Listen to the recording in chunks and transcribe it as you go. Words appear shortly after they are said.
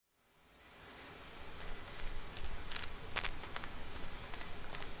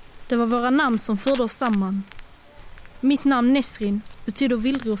Det var våra namn som förde oss samman. Mitt namn Nesreen betyder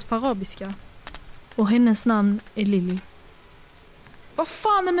vildros på arabiska. Och hennes namn är Lily. Vad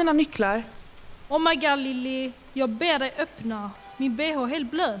fan är mina nycklar? Oh my god Lily, jag ber dig öppna. Min bh är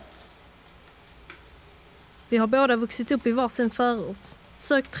helt blöt. Vi har båda vuxit upp i varsin förort.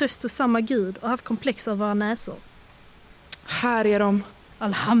 Sökt tröst hos samma gud och haft komplex av våra näsor. Här är de.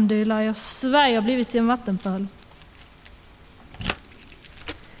 Alhamdulillah, jag svär jag blivit i en vattenpöl.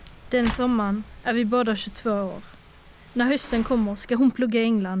 Den sommaren är vi båda 22 år. När hösten kommer ska hon plugga i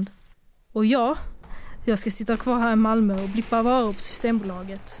England. Och jag ska sitta kvar här i Malmö och blippa varor på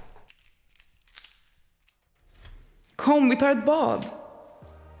Systembolaget. Kom, vi tar ett bad.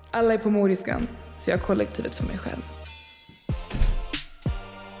 Alla är på moriskan, så jag har kollektivet för mig själv.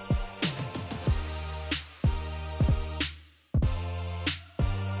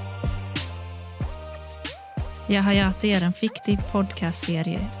 Hayati är en fiktiv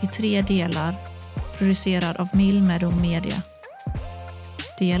podcastserie i 3 delar, producerad av Mill Meadow Media.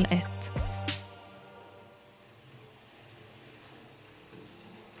 Del 1.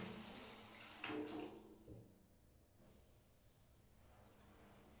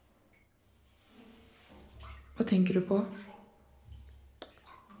 Vad tänker du på?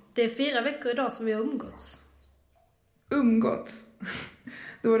 Det är 4 veckor idag som vi har umgåtts. Umgåtts?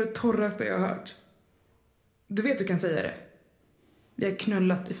 Det var det torraste jag har hört. Du vet du kan säga det. Vi har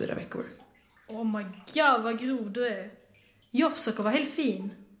knullat i 4 veckor. Oh my god, vad grov du är. Jag försöker vara helt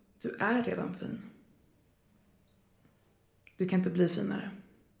fin. Du är redan fin. Du kan inte bli finare.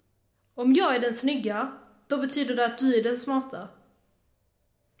 Om jag är den snygga, då betyder det att du är den smarta.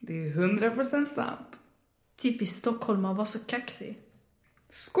 Det är 100% sant. Typiskt stockholmare var så kaxig.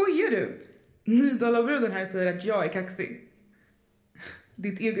 Skojar du? Nydalabruden här säger att jag är kaxig.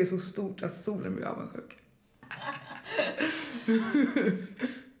 Ditt ego är så stort att solen blir avundsjuk.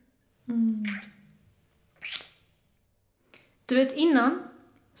 Du vet, innan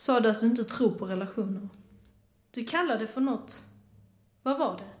sa du att du inte tror på relationer. Du kallade det för något. Vad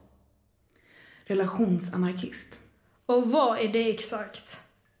var det? Relationsanarkist. Och vad är det exakt?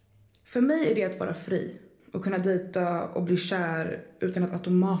 För mig är det att vara fri och kunna dejta och bli kär utan att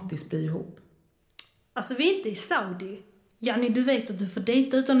automatiskt bli ihop. Alltså, vi är inte i Saudi. Janni, du vet att du får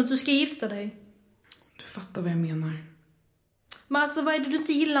dejta utan att du ska gifta dig. Du fattar vad jag menar. Men alltså, vad är det du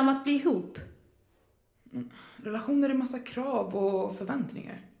inte gillar med att bli ihop? Relationer är massa krav och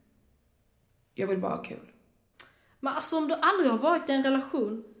förväntningar. Jag vill bara ha kul. Men alltså, om du aldrig har varit i en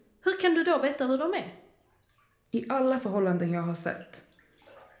relation, hur kan du då veta hur de är? I alla förhållanden jag har sett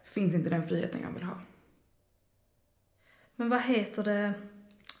finns inte den friheten jag vill ha. Men vad heter det?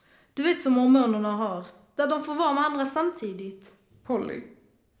 Du vet som hormonerna har, där de får vara med andra samtidigt. Polly,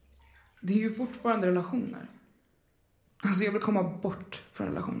 det är ju fortfarande relationer. Alltså jag vill komma bort från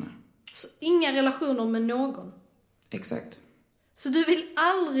relationer. Så inga relationer med någon? Exakt. Så du vill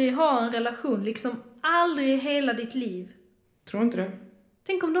aldrig ha en relation, liksom aldrig i hela ditt liv? Tror inte det?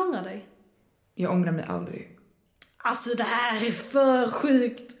 Tänk om du ångrar dig? Jag ångrar mig aldrig. Alltså det här är för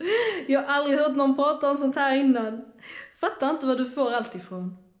sjukt. Jag har aldrig hört någon prata om sånt här innan. Fattar inte vad du får allt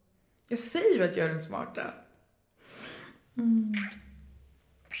ifrån. Jag säger ju att jag är den smarta.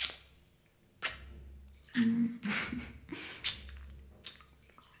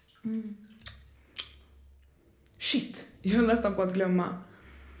 Shit, jag höll nästan på att glömma.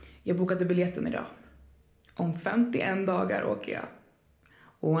 Jag bokade biljetten idag. Om 51 dagar åker jag.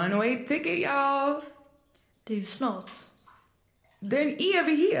 One way ticket, y'all. Det är ju snart. Det är en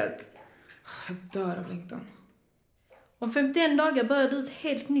evighet. Jag dör av längtan. Om 51 dagar börjar du ett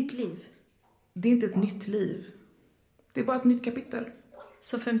helt nytt liv. Det är inte ett nytt liv. Det är bara ett nytt kapitel.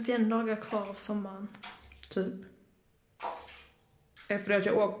 Så 51 dagar kvar av sommaren. Typ. Efter att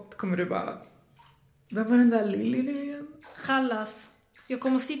jag åkt kommer du bara... Vem var den där Lily nu igen? Challas. Jag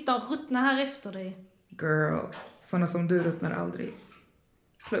kommer sitta och ruttna här efter dig. Girl, såna som du ruttnar aldrig.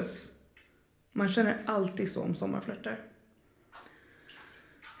 Plus, man känner alltid så om sommarflörtar.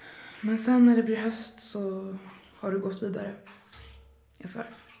 Men sen när det blir höst så har du gått vidare. Jag svär.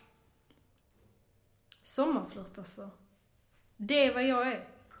 Sommarflört alltså. Det är vad jag är.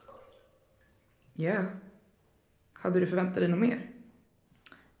 Ja. Yeah. Hade du förväntat dig något mer?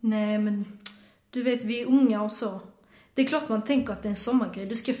 Nej, men du vet, vi är unga och så. Det är klart man tänker att det är en sommargrej.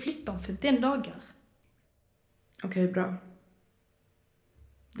 Du ska flytta om 51 dagar. Okej, bra.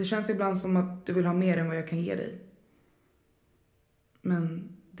 Det känns ibland som att du vill ha mer än vad jag kan ge dig. Men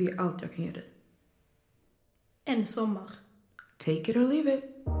det är allt jag kan ge dig. En sommar. Take it or leave it.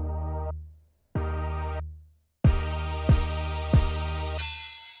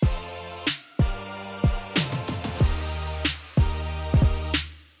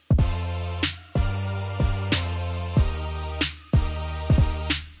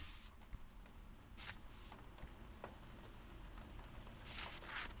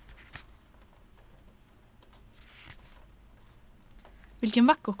 Vilken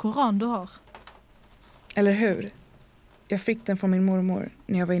vacker koran du har. Eller hur? Jag fick den från min mormor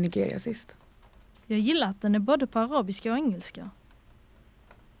när jag var i Nigeria sist. Jag gillar att den är både på arabiska och engelska.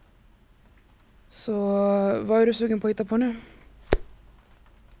 Så vad är du sugen på att hitta på nu?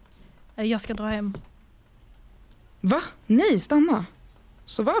 Jag ska dra hem. Va? Nej, stanna.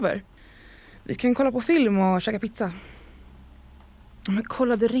 Sov över. Vi kan kolla på film och käka pizza. Men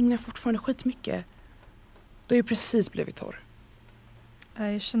kolla, det regnar fortfarande skitmycket. Du har ju precis blivit torr.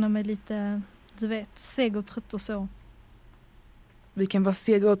 Jag känner mig lite, du vet, seg och trött och så. Vi kan vara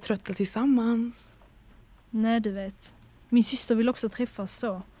sega och trötta tillsammans. Nej, du vet. Min syster vill också träffas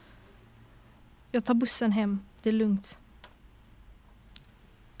så. Jag tar bussen hem, det är lugnt.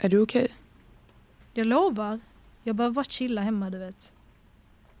 Är du okej? Jag lovar. Jag behöver bara chilla hemma, du vet.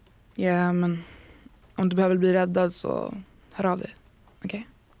 Ja, men om du behöver bli räddad så hör av dig. Okej?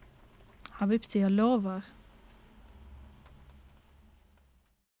 Habibti, jag lovar.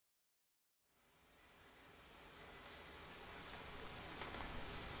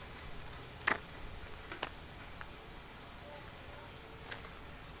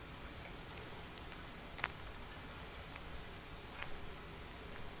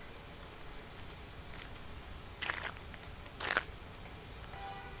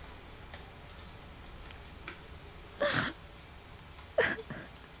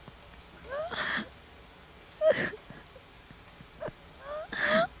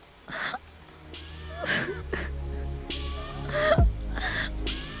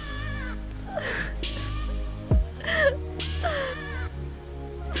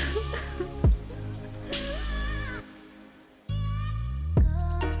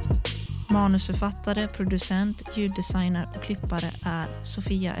 Manusförfattare, producent, ljuddesigner och klippare är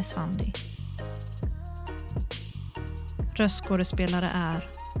Sofia Esfandi. Röstskådespelare är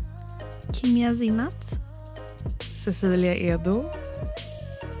Kimiya Zinat. Cecilia Edoh.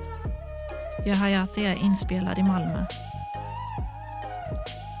 Hayati är inspelad i Malmö.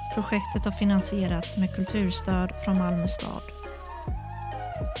 Projektet har finansierats med kulturstöd från Malmö stad.